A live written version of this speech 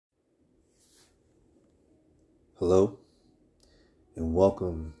Hello, and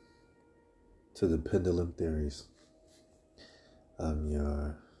welcome to the Pendulum Theories. I'm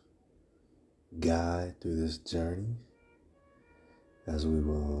your guide through this journey as we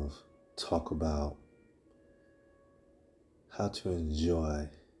will talk about how to enjoy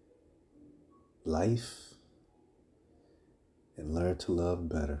life and learn to love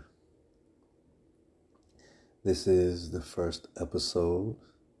better. This is the first episode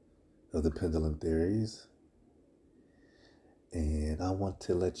of the Pendulum Theories. And I want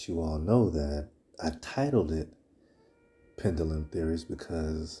to let you all know that I titled it Pendulum Theories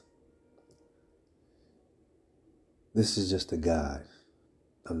because this is just a guide.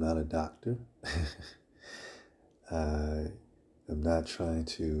 I'm not a doctor. I am not trying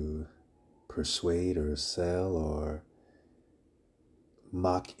to persuade or sell or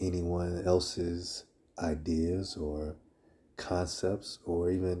mock anyone else's ideas or concepts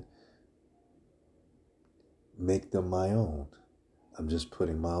or even make them my own. I'm just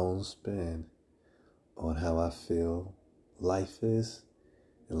putting my own spin on how I feel life is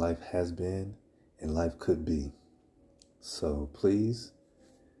and life has been and life could be. So please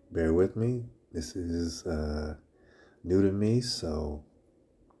bear with me. This is new to me, so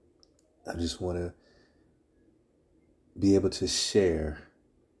I just want to be able to share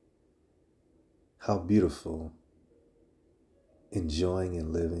how beautiful enjoying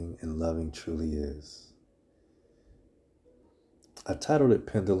and living and loving truly is. I titled it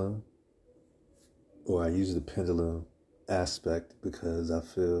Pendulum, or I use the pendulum aspect because I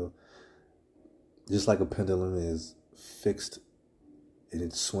feel just like a pendulum is fixed and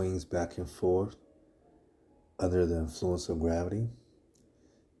it swings back and forth under the influence of gravity.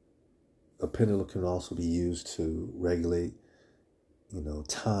 A pendulum can also be used to regulate,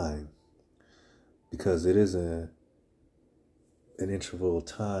 time, because it is an interval of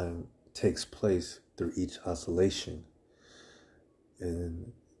time takes place through each oscillation.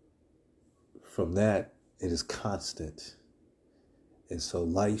 And from that, it is constant. And so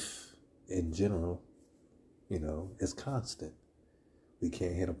life in general, is constant. We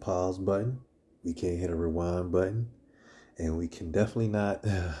can't hit a pause button. We can't hit a rewind button. And we can definitely not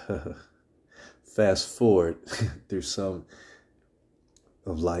fast forward through some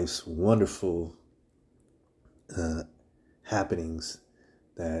of life's wonderful happenings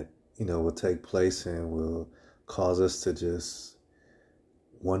that, will take place and will cause us to just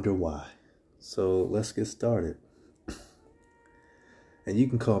wonder why. So let's get started. And you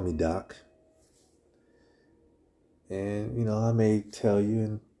can call me Doc. And, I may tell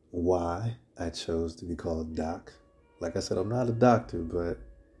you why I chose to be called Doc. Like I said, I'm not a doctor, but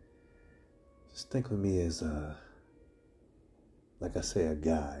just think of me as a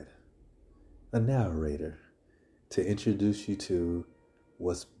guide, a narrator to introduce you to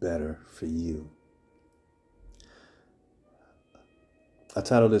what's better for you. I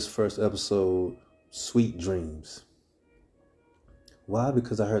titled this first episode, Sweet Dreams. Why?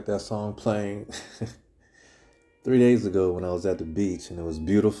 Because I heard that song playing 3 days ago when I was at the beach and it was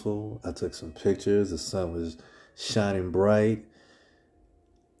beautiful. I took some pictures. The sun was shining bright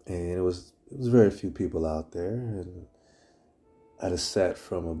and it was very few people out there. And I just sat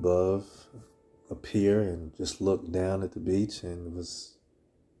from above a pier and just looked down at the beach and was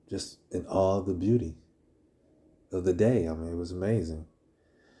just in awe of the beauty of the day. I mean, it was amazing.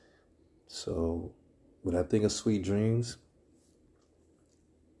 So when I think of sweet dreams,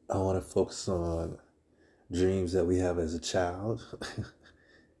 I want to focus on dreams that we have as a child,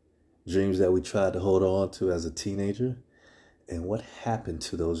 dreams that we tried to hold on to as a teenager, and what happened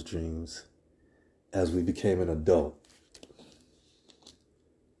to those dreams as we became an adult.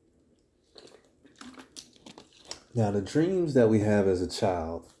 Now, the dreams that we have as a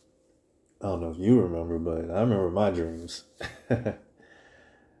child, I don't know if you remember, but I remember my dreams.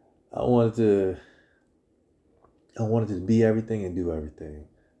 I wanted to be everything and do everything.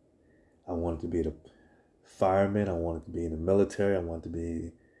 I wanted to be the fireman. I wanted to be in the military. I wanted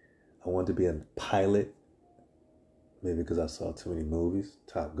to be a pilot. Maybe because I saw too many movies,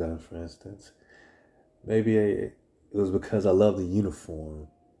 Top Gun, for instance. Maybe it was because I loved the uniform.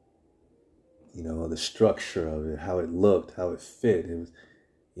 The structure of it, how it looked, how it fit. It was,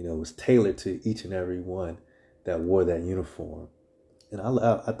 it was tailored to each and every one that wore that uniform. And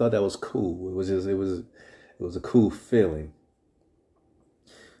I thought that was cool. It was a cool feeling.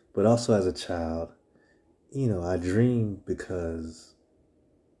 But also as a child, I dreamed because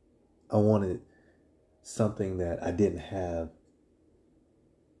I wanted something that I didn't have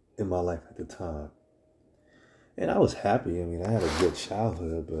in my life at the time. And I was happy. I mean, I had a good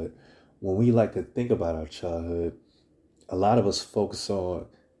childhood, but when we like to think about our childhood, a lot of us focus on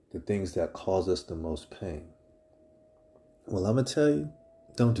the things that cause us the most pain. Well, I'm going to tell you,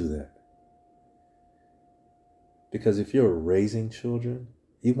 don't do that. Because if you're raising children,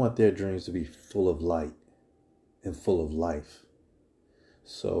 you want their dreams to be full of light and full of life.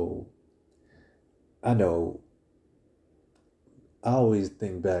 So I know I always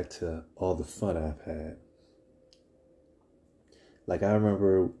think back to all the fun I've had. Like I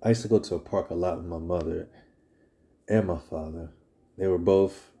remember I used to go to a park a lot with my mother and my father. They were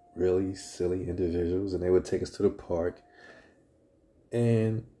both really silly individuals, and they would take us to the park.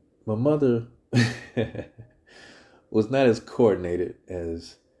 And my mother was not as coordinated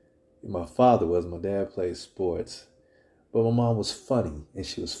as my father was. My dad played sports. But my mom was funny, and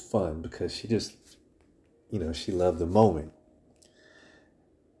she was fun because she just, she loved the moment.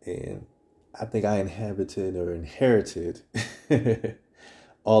 And I think I inherited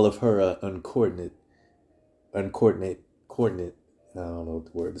all of her coordinate, I don't know what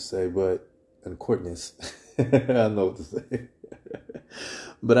the word to say, but uncoordinateness. I don't know what to say.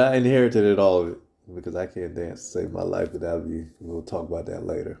 But I inherited all of it because I can't dance to save my life, but we'll talk about that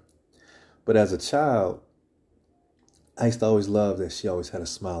later. But as a child, I used to always love that she always had a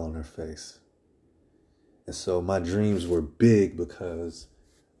smile on her face. And so my dreams were big because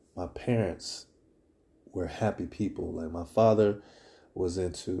my parents were happy people. Like my father was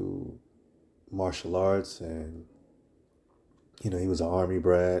into martial arts, and, he was an Army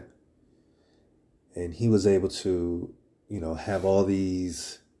brat, and he was able to, have all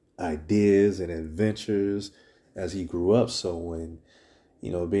these ideas and adventures as he grew up. So when,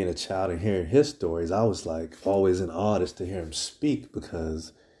 being a child and hearing his stories, I was like always in awe just to hear him speak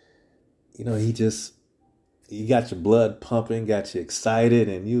because, he got your blood pumping, got you excited,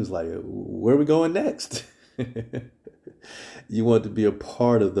 and you was like, where are we going next? You want to be a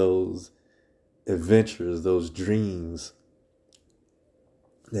part of those adventures, those dreams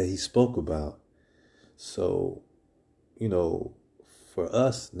that he spoke about. So, for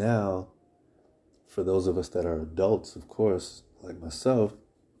us now, for those of us that are adults, of course, like myself,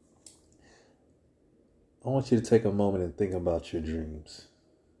 I want you to take a moment and think about your dreams.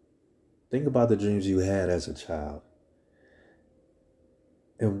 Think about the dreams you had as a child.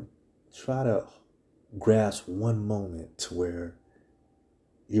 And try to grasp one moment to where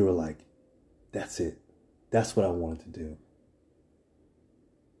you were like, that's it. That's what I wanted to do.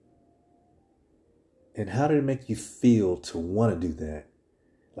 And how did it make you feel to want to do that?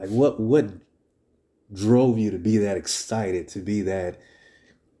 Like what drove you to be that excited, to be that,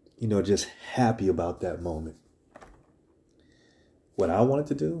 just happy about that moment? What I wanted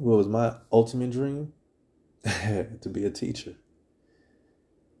to do, what was my ultimate dream? To be a teacher.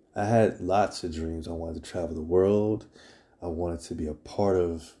 I had lots of dreams. I wanted to travel the world. I wanted to be a part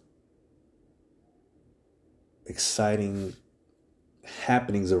of exciting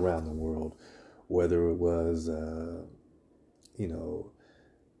happenings around the world, whether it was, a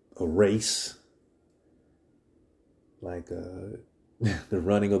race, like the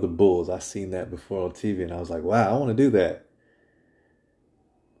running of the bulls. I seen that before on TV, and I was like, wow, I want to do that.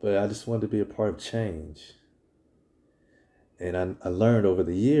 But I just wanted to be a part of change. And I learned over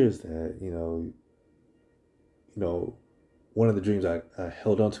the years that, one of the dreams I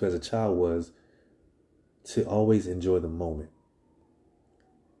held on to as a child was to always enjoy the moment.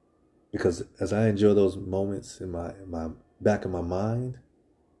 Because as I enjoy those moments in my back of my mind,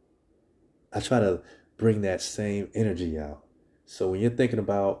 I try to bring that same energy out. So when you're thinking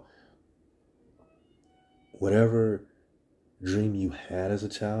about whatever dream you had as a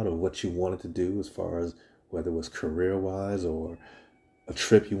child or what you wanted to do, as far as whether it was career-wise or a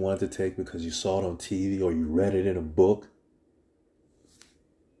trip you wanted to take because you saw it on TV or you read it in a book,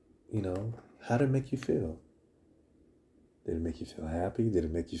 how did it make you feel? Did it make you feel happy? Did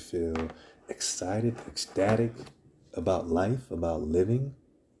it make you feel excited, ecstatic about life, about living?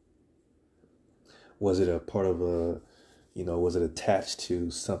 Was it a part of was it attached to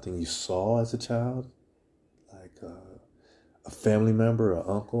something you saw as a child? Like a family member, an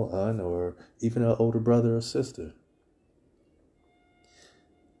uncle, aunt, or even an older brother or sister?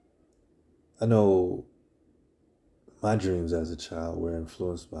 I know my dreams as a child were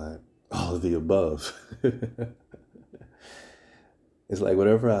influenced by all of the above. It's like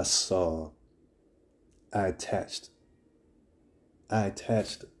whatever I saw, I attached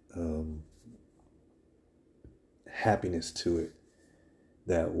happiness to it.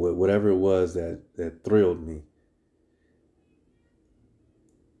 That whatever it was that thrilled me.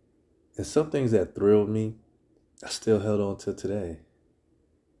 And some things that thrilled me, I still held on to today.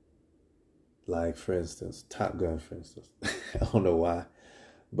 Like, for instance, Top Gun, for instance. I don't know why.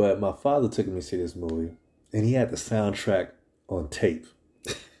 But my father took me to see this movie, and he had the soundtrack on tape.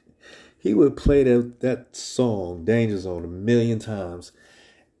 he would play that song, Danger Zone, a million times.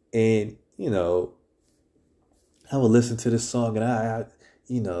 And, I would listen to this song and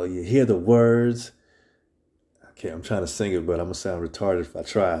you hear the words. Okay, I'm trying to sing it, but I'm going to sound retarded if I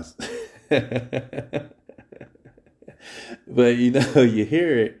try. But, you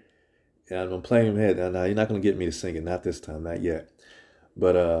hear it. And I'm playing in my head. Now, you're not going to get me to sing it. Not this time, not yet.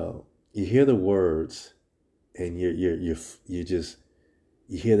 But you hear the words and you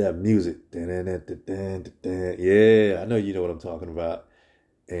hear that music. Yeah, I know you know what I'm talking about.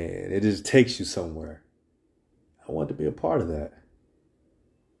 And it just takes you somewhere. I wanted to be a part of that.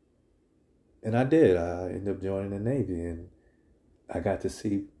 And I did. I ended up joining the Navy, and I got to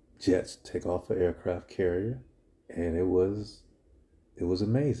see jets take off an aircraft carrier, and it was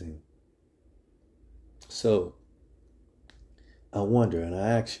amazing. So I wonder, and I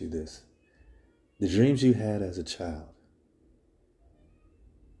ask you this, the dreams you had as a child,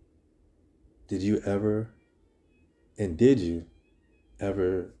 did you ever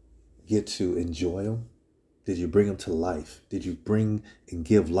get to enjoy them? Did you bring them to life? Did you bring and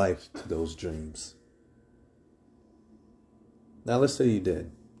give life to those dreams? Now let's say you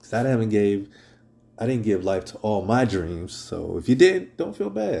did. Because I didn't give life to all my dreams. So if you did, don't feel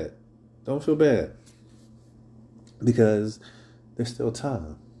bad. Don't feel bad. Because there's still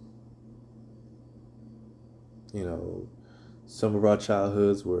time. Some of our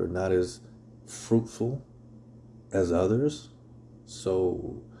childhoods were not as fruitful as others.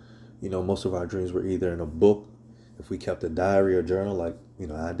 So, most of our dreams were either in a book, if we kept a diary or journal like,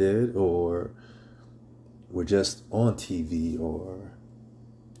 I did, or we're just on TV or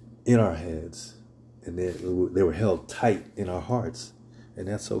in our heads. And they were held tight in our hearts. And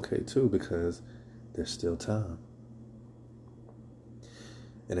that's okay too, because there's still time.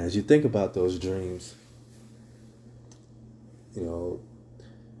 And as you think about those dreams,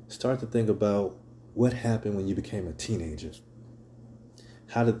 start to think about what happened when you became a teenager.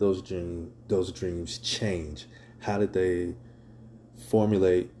 How did those dreams change? How did they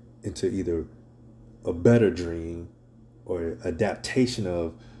formulate into either a better dream or adaptation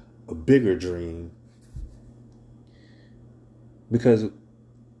of a bigger dream? Because,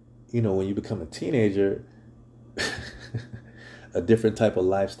 when you become a teenager, a different type of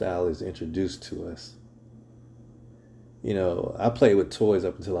lifestyle is introduced to us. I played with toys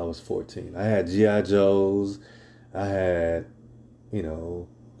up until I was 14. I had G.I. Joes. I had,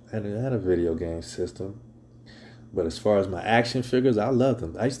 I had a video game system. But as far as my action figures, I loved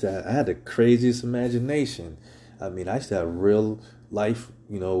them. I had the craziest imagination. I used to have real life,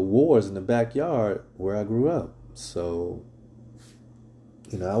 wars in the backyard where I grew up. So,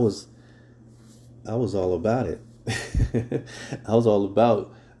 I was all about it. I was all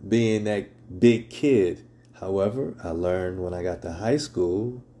about being that big kid. However, I learned when I got to high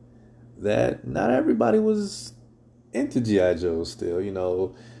school that not everybody was into G.I. Joe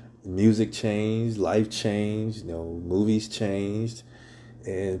still. Music changed, life changed, movies changed,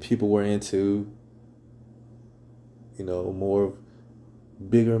 and people were into, more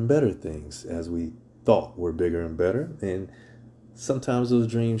bigger and better things as we thought were bigger and better. And sometimes those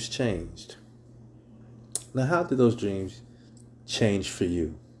dreams changed. Now, how did those dreams change for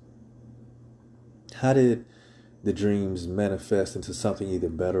you? How did the dreams manifest into something either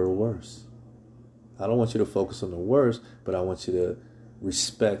better or worse? I don't want you to focus on the worst, but I want you to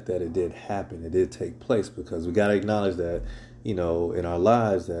respect that it did happen. It did take place, because we got to acknowledge that, in our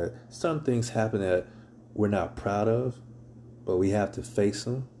lives, that some things happen that we're not proud of, but we have to face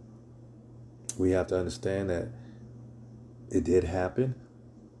them. We have to understand that it did happen,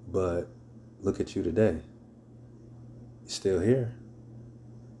 but look at you today. You're still here.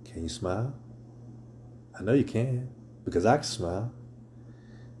 Can you smile? I know you can, because I can smile.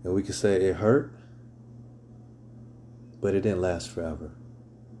 And we can say it hurt, but it didn't last forever.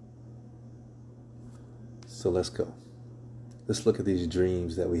 So let's go. Let's look at these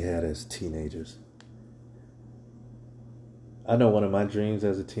dreams that we had as teenagers. I know one of my dreams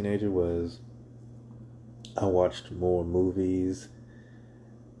as a teenager was I watched more movies,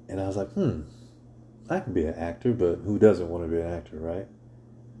 and I was like, I can be an actor, but who doesn't want to be an actor, right?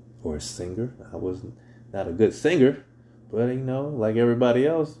 Or a singer. I was not a good singer, but, like everybody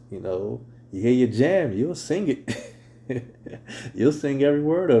else, you hear your jam, you'll sing it. You'll sing every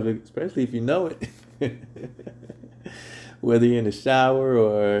word of it, especially if you know it. Whether you're in the shower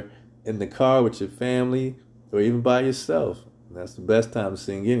or in the car with your family or even by yourself. That's the best time to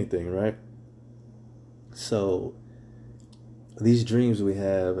sing anything, right? So these dreams we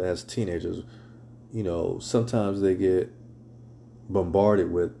have as teenagers, sometimes they get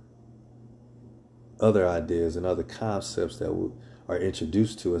bombarded with other ideas and other concepts that are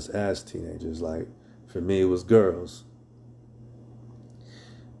introduced to us as teenagers. Like, for me, it was girls.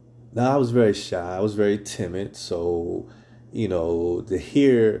 Now, I was very shy. I was very timid. So, to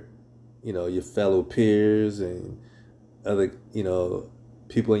hear, your fellow peers and other,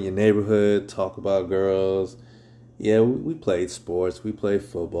 people in your neighborhood talk about girls. Yeah, we played sports. We played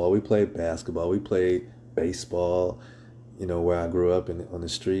football. We played basketball. We played baseball, where I grew up on the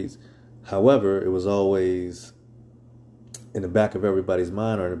streets. However, it was always in the back of everybody's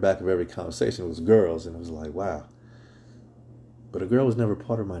mind, or in the back of every conversation, it was girls. And it was like, wow. But a girl was never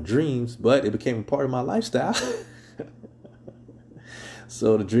part of my dreams, but it became a part of my lifestyle.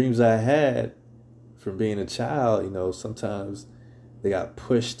 So the dreams I had from being a child, sometimes they got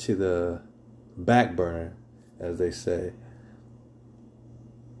pushed to the back burner, as they say.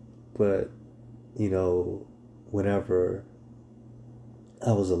 But, whenever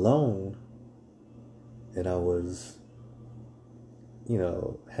I was alone and I was,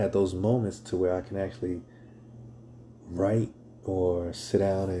 had those moments to where I can actually write or sit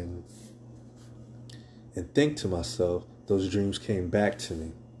down and think to myself, those dreams came back to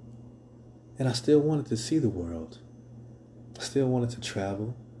me. And I still wanted to see the world. I still wanted to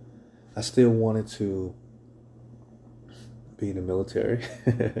travel. I still wanted to be in the military.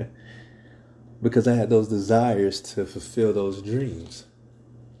 Because I had those desires to fulfill those dreams.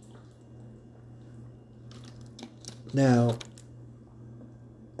 Now,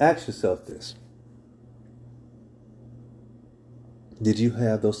 ask yourself this. Did you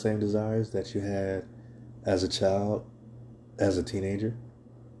have those same desires that you had as a child, as a teenager?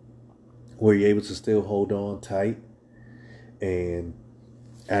 Were you able to still hold on tight and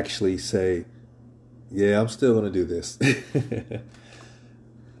actually say, yeah, I'm still going to do this?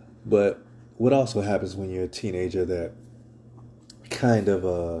 But what also happens when you're a teenager that kind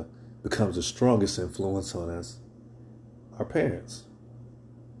of becomes the strongest influence on us? Our parents.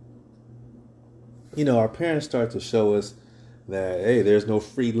 Our parents start to show us that, hey, there's no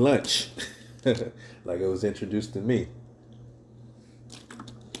free lunch. Like it was introduced to me.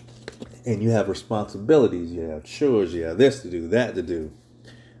 And you have responsibilities, you have chores, you have this to do, that to do.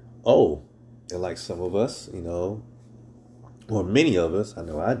 Oh, and like some of us, or many of us, I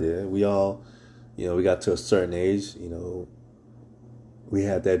know I did, we all, we got to a certain age, we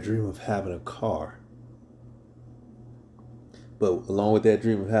had that dream of having a car. But along with that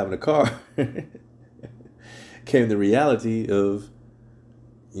dream of having a car came the reality of,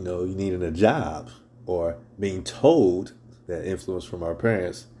 you needing a job, or being told, that influence from our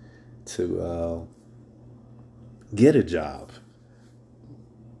parents, to get a job.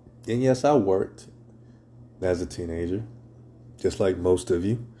 And yes, I worked as a teenager, just like most of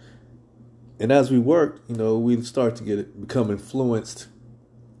you. And as we worked, we start to become influenced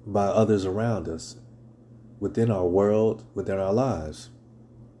by others around us, within our world, within our lives.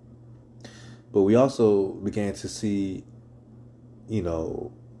 But we also began to see,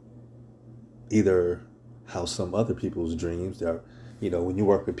 either how some other people's dreams are, when you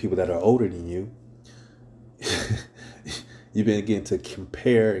work with people that are older than you, you begin to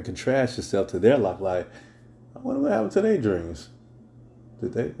compare and contrast yourself to their life. Like, I wonder what happened to their dreams.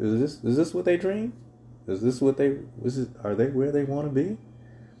 Is this what they dream? Is this what are they where they want to be?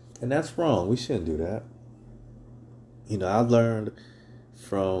 And that's wrong. We shouldn't do that. I learned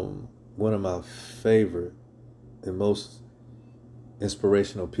from one of my favorite and most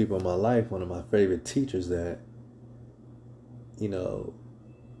inspirational people in my life, one of my favorite teachers, that,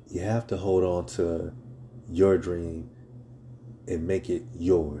 you have to hold on to your dream and make it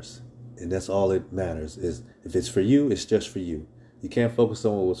yours. And that's all it matters. Is if it's for you, it's just for you. You can't focus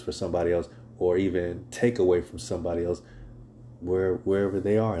on what's for somebody else, or even take away from somebody else wherever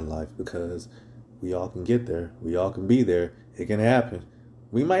they are in life, because we all can get there. We all can be there. It can happen.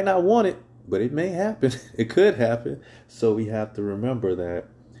 We might not want it, but it may happen. It could happen. So we have to remember that,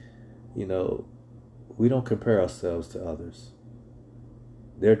 we don't compare ourselves to others.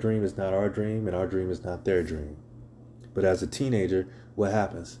 Their dream is not our dream, and our dream is not their dream. But as a teenager, what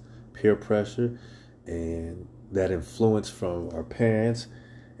happens? Peer pressure and that influence from our parents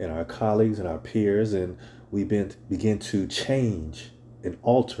and our colleagues and our peers, and we begin to change and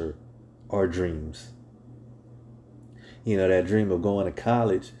alter our dreams. That dream of going to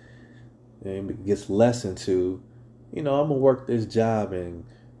college, and it gets less into, I'm going to work this job, and,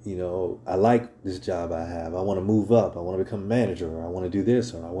 I like this job I have. I want to move up. I want to become a manager, or I want to do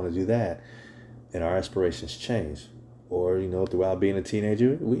this, or I want to do that. And our aspirations change. Or, throughout being a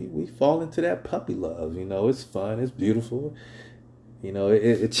teenager, we fall into that puppy love. It's fun. It's beautiful.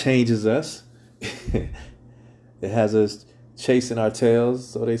 It changes us. It has us chasing our tails,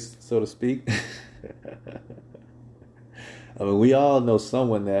 so to speak. I mean, we all know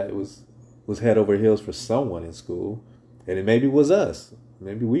someone that was head over heels for someone in school, and it maybe was us.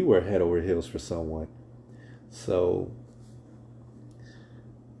 Maybe we were head over heels for someone. So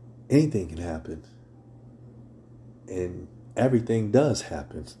anything can happen, and everything does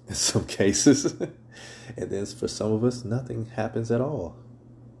happen in some cases. And then for some of us, nothing happens at all.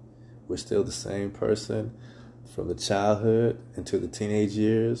 We're still the same person from the childhood into the teenage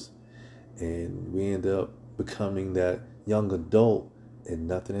years, and we end up becoming that young adult, and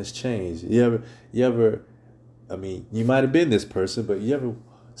nothing has changed. You ever, I mean, you might have been this person, but you ever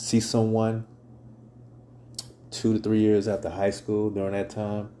see someone 2 to 3 years after high school during that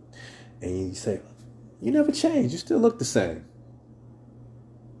time, and you say, you never changed, you still look the same?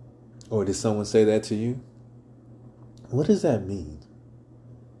 Or did someone say that to you? What does that mean?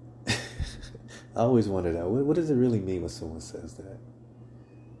 I always wondered that. What does it really mean when someone says that?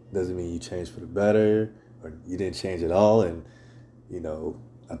 Does it mean you changed for the better, or you didn't change at all, and,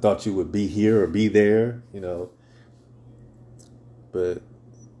 I thought you would be here or be there, But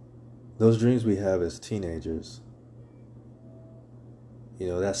those dreams we have as teenagers,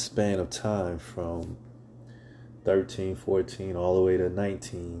 that span of time from 13, 14, all the way to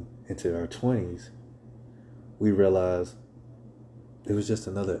 19 into our 20s, we realized it was just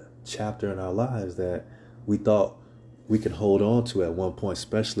another chapter in our lives that we thought we could hold on to at one point,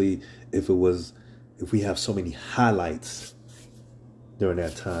 especially if we have so many highlights during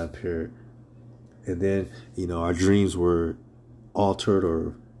that time period. And then, our dreams were altered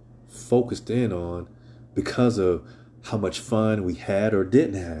or focused in on because of how much fun we had or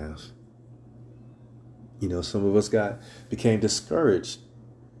didn't have. Some of us became discouraged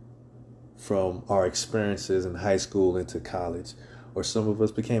from our experiences in high school into college, or some of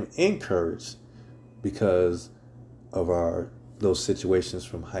us became encouraged because of those situations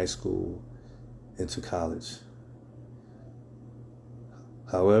from high school into college.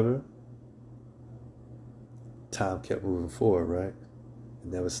 However, time kept moving forward, right? It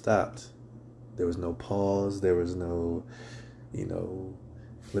never stopped. There was no pause. There was no,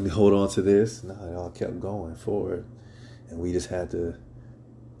 let me hold on to this. No, it all kept going forward. And we just had to,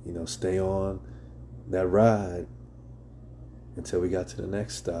 stay on that ride until we got to the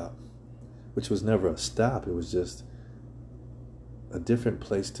next stop, which was never a stop. It was just a different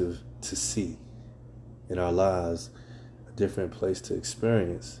place to see in our lives, a different place to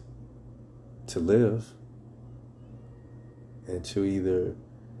experience, to live, and to either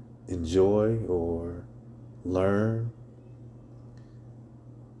enjoy or learn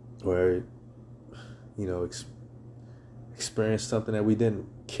or, experience something that we didn't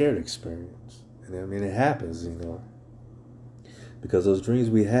care to experience. And I mean, it happens, because those dreams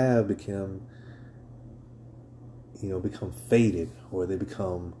we have become faded, or they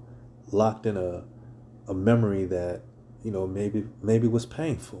become locked in a memory that, maybe was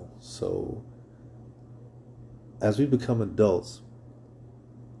painful. So as we become adults,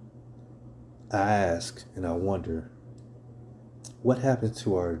 I ask and I wonder, what happens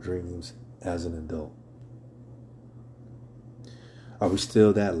to our dreams as an adult? Are we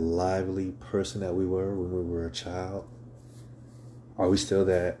still that lively person that we were when we were a child? Are we still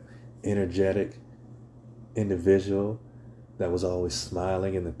that energetic individual that was always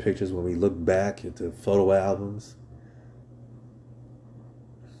smiling in the pictures when we look back into photo albums?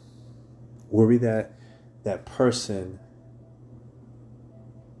 Were we that person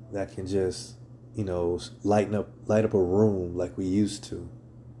that can just, light up a room like we used to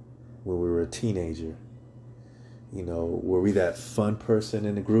when we were a teenager? Were we that fun person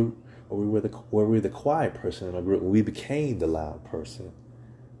in the group, or were we the quiet person in our group when we became the loud person?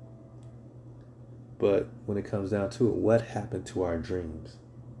 But when it comes down to it, what happened to our dreams?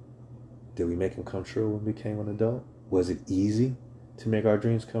 Did we make them come true when we became an adult? Was it easy to make our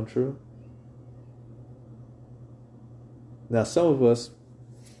dreams come true? Now, some of us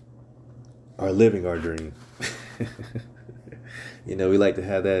are living our dream. We like to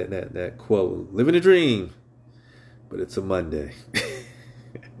have that quote, living a dream, but it's a Monday.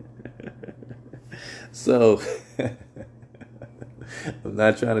 So, I'm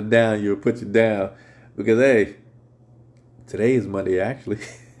not trying to down you or put you down, because, hey, today is Monday, actually,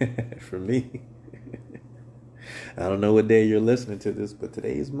 for me. I don't know what day you're listening to this, but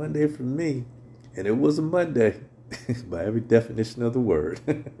today is Monday for me, and it was a Monday by every definition of the word.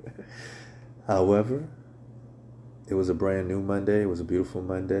 However, it was a brand new Monday. It was a beautiful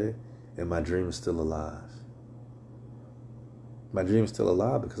Monday, and my dream is still alive. My dream is still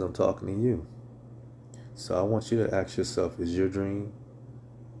alive because I'm talking to you. So I want you to ask yourself, is your dream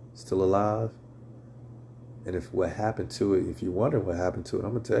still alive? And if you wonder what happened to it,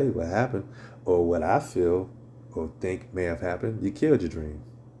 I'm going to tell you what happened, or what I feel or think may have happened, you killed your dream.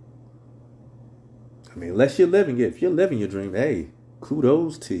 I mean, unless you're living it. If you're living your dream, hey,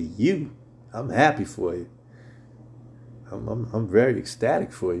 kudos to you. I'm happy for you. I'm very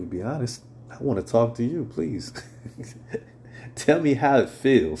ecstatic for you, to be honest. I want to talk to you, please. Tell me how it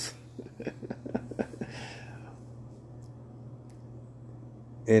feels.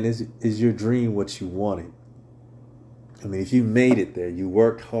 And is your dream what you wanted? I mean, if you made it there, you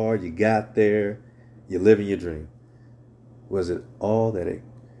worked hard, you got there, you're living your dream. Was it all that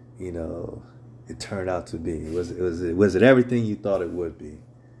you know, it turned out to be? Was it everything you thought it would be?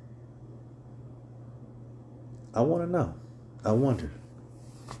 I want to know. I wonder.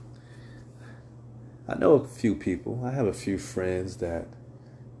 I know a few people. I have a few friends that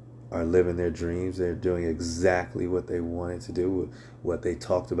are living their dreams. They're doing exactly what they wanted to do, what they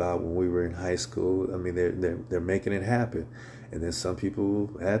talked about when we were in high school. I mean, they're making it happen. And then some people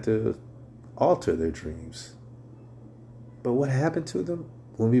had to alter their dreams. But what happened to them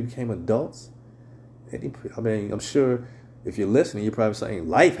when we became adults? I mean, I'm sure if you're listening, you're probably saying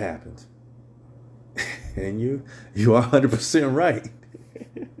life happened. And you are 100% right.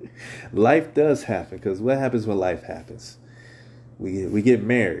 Life does happen, because what happens when life happens? We get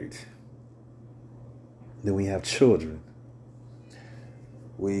married. Then we have children.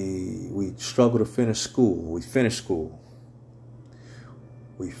 We struggle to finish school. We finish school.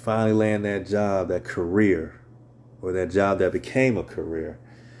 We finally land that job, that career, or that job that became a career.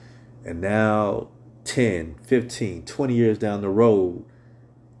 And now 10, 15, 20 years down the road,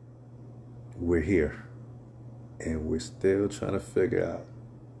 we're here. And we're still trying to figure out,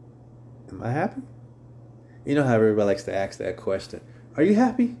 am I happy? You know how everybody likes to ask that question. Are you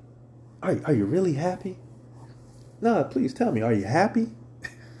happy? Are you really happy? No, please tell me, are you happy?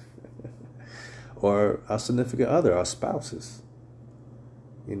 Or our significant other, our spouses.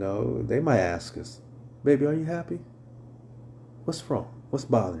 You know, they might ask us, baby, are you happy? What's wrong? What's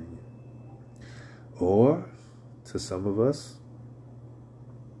bothering you? Or, to some of us,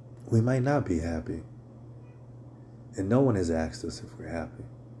 we might not be happy. And no one has asked us if we're happy.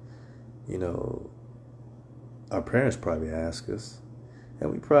 You know, our parents probably ask us.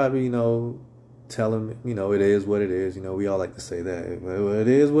 And we probably, tell them, it is what it is. We all like to say that. Well, it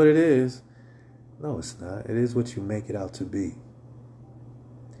is what it is. No, it's not. It is what you make it out to be.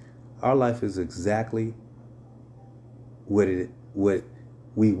 Our life is exactly what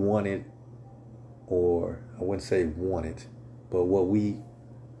we wanted, or I wouldn't say wanted, but what we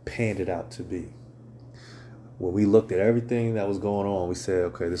panned it out to be. When we looked at everything that was going on, we said,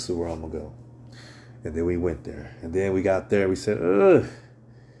 okay, this is where I'm going to go. And then we went there. And then we got there, we said, ugh,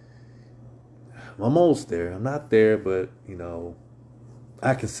 I'm almost there. I'm not there, but,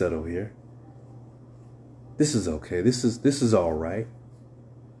 I can settle here. This is okay. This is all right.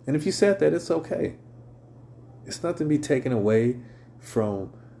 And if you said that, it's okay. It's nothing to be taken away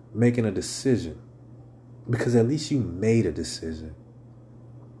from making a decision, because at least you made a decision.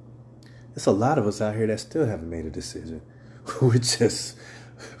 There's a lot of us out here that still haven't made a decision. We're just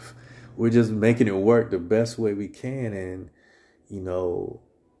making it work the best way we can. And,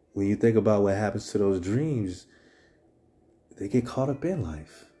 when you think about what happens to those dreams, they get caught up in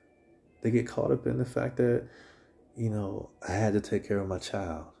life. They get caught up in the fact that, I had to take care of my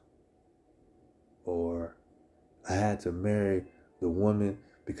child. Or I had to marry the woman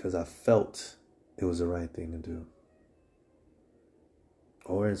because I felt it was the right thing to do.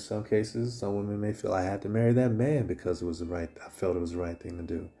 Or in some cases, some women may feel I had to marry that man because I felt it was the right thing to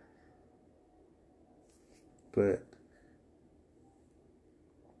do. But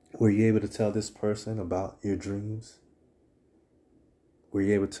were you able to tell this person about your dreams? Were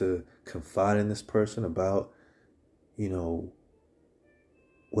you able to confide in this person about,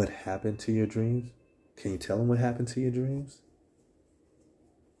 what happened to your dreams? Can you tell them what happened to your dreams?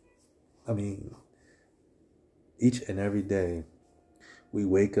 I mean, each and every day, we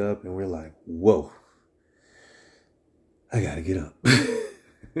wake up and we're like, whoa, I gotta get up.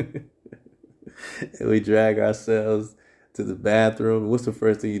 And we drag ourselves to the bathroom. What's the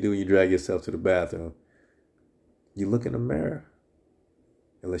first thing you do when you drag yourself to the bathroom? You look in the mirror.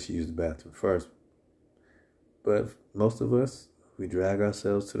 Unless you use the bathroom first. But most of us, we drag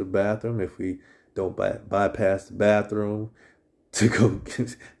ourselves to the bathroom. If we don't bypass the bathroom to go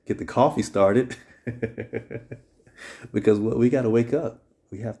get the coffee started. Because we got to wake up.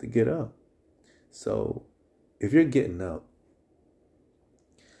 We have to get up. So if you're getting up,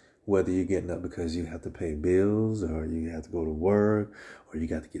 whether you're getting up because you have to pay bills, or you have to go to work, or you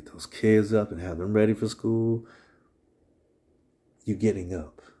got to get those kids up and have them ready for school, you're getting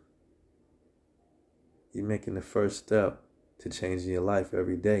up. You're making the first step to changing your life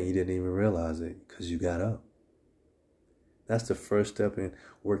every day. You didn't even realize it because you got up. That's the first step in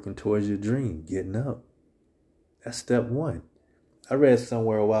working towards your dream, getting up. That's step one. I read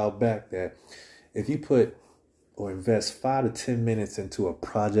somewhere a while back that if you put or invest 5 to 10 minutes into a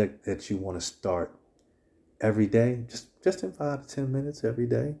project that you want to start every day, just in 5 to 10 minutes every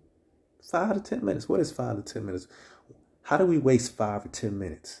day. 5 to 10 minutes. What is 5 to 10 minutes? How do we waste 5 or 10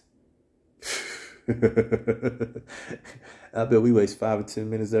 minutes? I bet we waste 5 or 10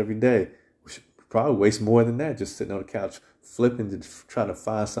 minutes every day. We should probably waste more than that, just sitting on the couch, flipping to trying to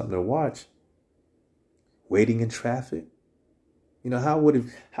find something to watch. Waiting in traffic.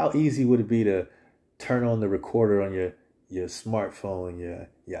 How easy would it be to turn on the recorder on your smartphone,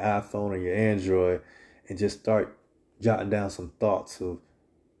 your iPhone or your Android, and just start jotting down some thoughts of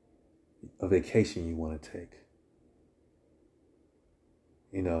a vacation you want to take?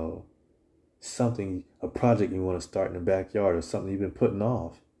 A project you want to start in the backyard, or something you've been putting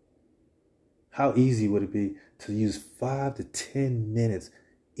off. How easy would it be to use 5 to 10 minutes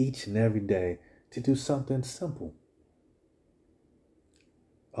each and every day to do something simple?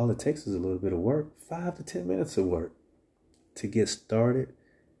 All it takes is a little bit of work, 5 to 10 minutes of work to get started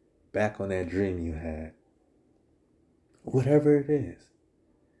back on that dream you had. Whatever it is.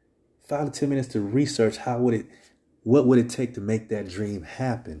 5 to 10 minutes to research what would it take to make that dream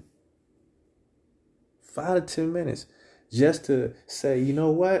happen. 5 to 10 minutes just to say, you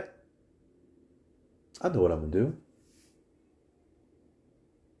know what? I know what I'm going to do.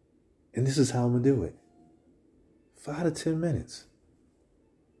 And this is how I'm going to do it. 5 to 10 minutes.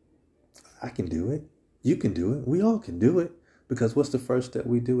 I can do it. You can do it. We all can do it. Because what's the first step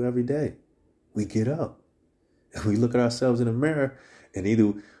we do every day? We get up. And we look at ourselves in the mirror. And if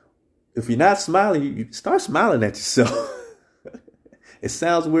you're not smiling, you start smiling at yourself. It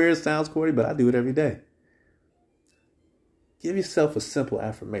sounds weird, sounds corny, but I do it every day. Give yourself a simple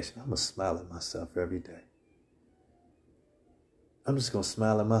affirmation. I'm going to smile at myself every day. I'm just going to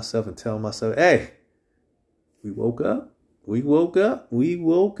smile at myself and tell myself, hey, we woke up. We woke up. We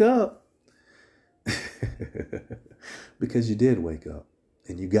woke up. Because you did wake up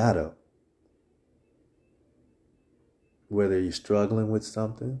and you got up. Whether you're struggling with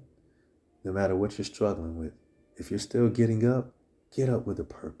something, no matter what you're struggling with, if you're still getting up, get up with a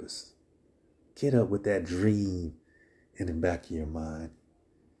purpose. Get up with that dream in the back of your mind.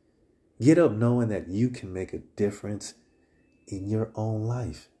 Get up knowing that you can make a difference in your own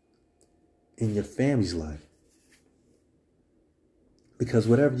life, in your family's life. Because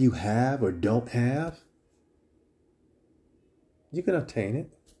whatever you have or don't have, you can attain it.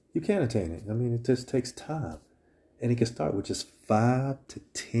 You can attain it. I mean, it just takes time. And it can start with just 5 to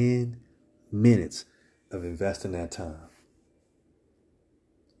 10 minutes of investing that time.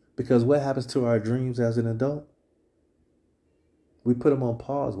 Because what happens to our dreams as an adult? We put them on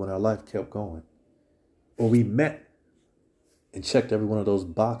pause when our life kept going. Or we met and checked every one of those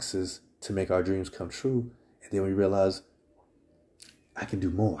boxes to make our dreams come true. And then we realize, I can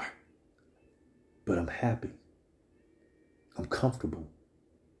do more. But I'm happy. I'm comfortable.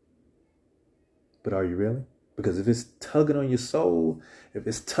 But are you really? Because if it's tugging on your soul, if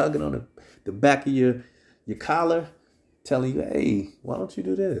it's tugging on the back of your collar, telling you, hey, why don't you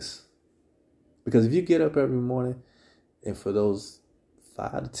do this? Because if you get up every morning and for those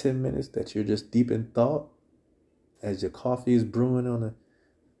 5 to 10 minutes that you're just deep in thought, as your coffee is brewing on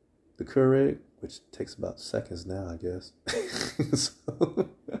the Keurig, which takes about seconds now, I guess.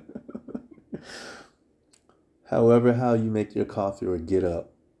 However, how you make your coffee or get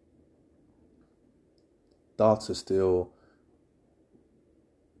up, thoughts are still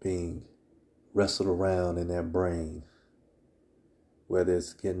being wrestled around in that brain. Whether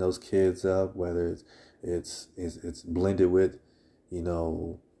it's getting those kids up, whether it's blended with,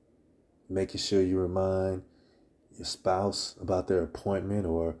 making sure you remind your spouse about their appointment,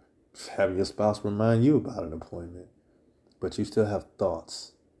 or having your spouse remind you about an appointment. But you still have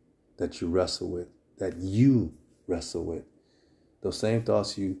thoughts that you wrestle with, Those same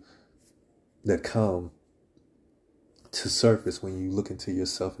thoughts that come to surface when you look into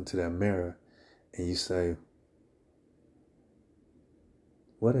yourself, into that mirror, and you say,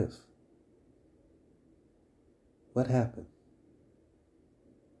 what if? What happened?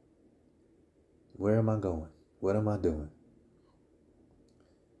 Where am I going? What am I doing?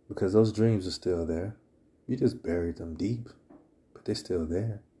 Because those dreams are still there. You just buried them deep, but they're still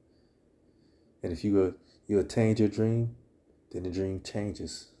there. And if you attained your dream, then the dream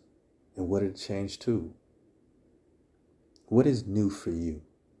changes. And what did it change to? What is new for you?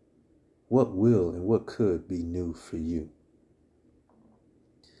 What will and what could be new for you?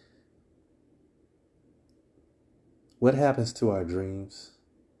 What happens to our dreams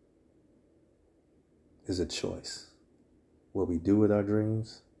is a choice. what we do with our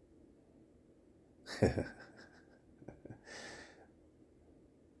dreams,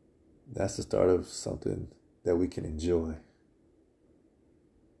 that's the start of something that we can enjoy.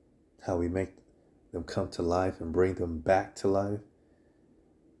 How we make them come to life and bring them back to life.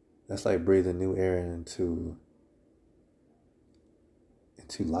 That's like breathing new air into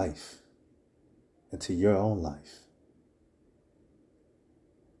life, into your own life.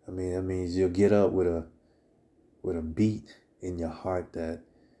 I mean, that means you'll get up with a beat in your heart, that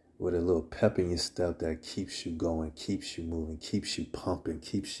with a little pep in your step that keeps you going, keeps you moving, keeps you pumping,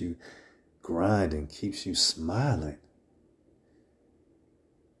 keeps you grinding, keeps you smiling.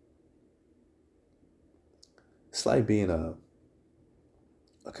 It's like being a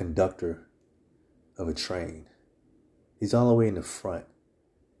conductor of a train. He's all the way in the front.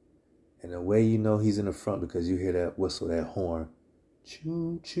 And the way you know he's in the front, because you hear that whistle, that horn.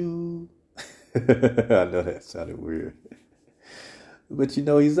 Choo choo. I know that sounded weird. But you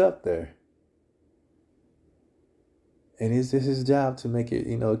know he's up there. And it's his job to make it,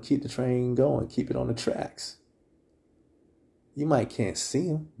 keep the train going, keep it on the tracks. You might can't see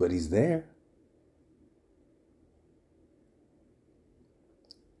him, but he's there.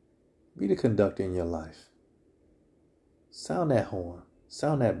 Be the conductor in your life. Sound that horn.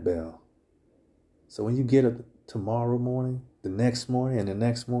 Sound that bell. So when you get up tomorrow morning, the next morning, and the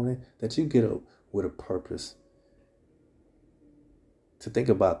next morning, that you get up with a purpose. To think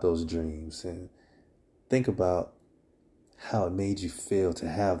about those dreams and think about how it made you feel to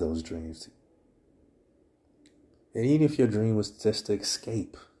have those dreams. And even if your dream was just to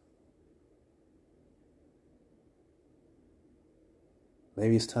escape,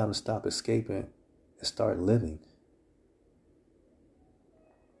 maybe it's time to stop escaping and start living.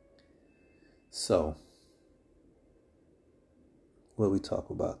 So, what we talk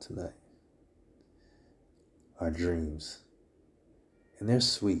about tonight, our dreams. And they're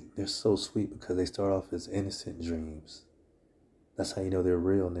sweet. They're so sweet because they start off as innocent dreams. That's how you know they're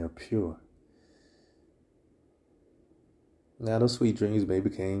real and they're pure. Now, those sweet dreams may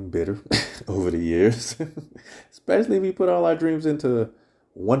become bitter over the years, especially if we put all our dreams into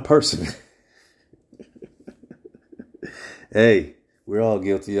one person. Hey, we're all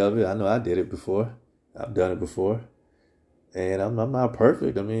guilty of it. I know I did it before. I've done it before. And I'm not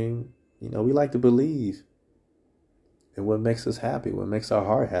perfect. I mean, we like to believe in what makes us happy, what makes our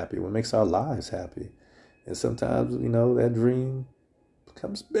heart happy, what makes our lives happy. And sometimes, that dream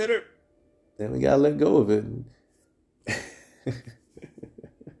becomes bitter. Then we got to let go of it.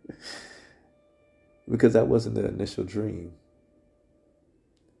 Because that wasn't the initial dream.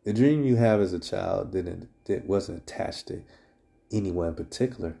 The dream you have as a child wasn't attached to anyone in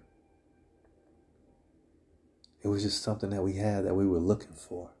particular. It was just something that we had that we were looking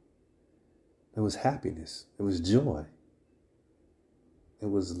for. It was happiness. It was joy. It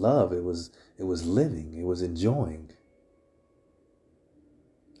was love. It was living. It was enjoying.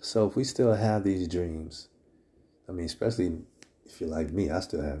 So if we still have these dreams, I mean, especially if you're like me, I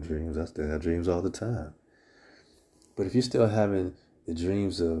still have dreams. I still have dreams all the time. But if you're still having the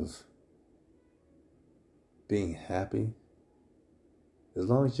dreams of being happy, as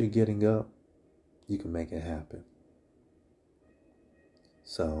long as you're getting up, you can make it happen.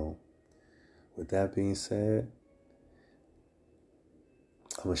 So, with that being said,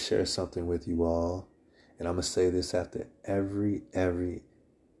 I'm going to share something with you all. And I'm going to say this after every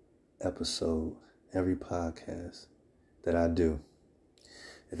episode, every podcast that I do.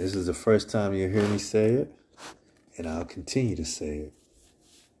 And this is the first time you'll hear me say it. And I'll continue to say it.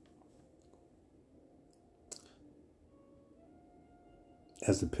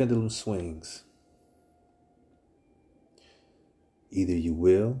 As the pendulum swings, either you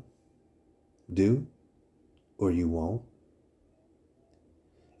will do or you won't.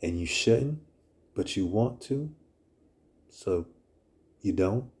 And you shouldn't, but you want to. So you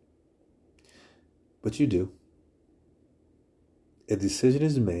don't, but you do. A decision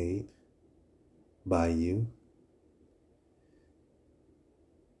is made by you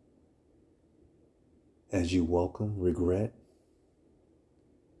as you welcome regret.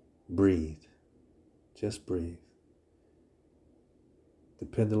 Breathe. Just breathe. The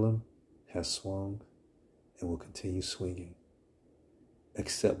pendulum has swung and will continue swinging.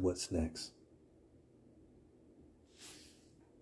 Accept what's next.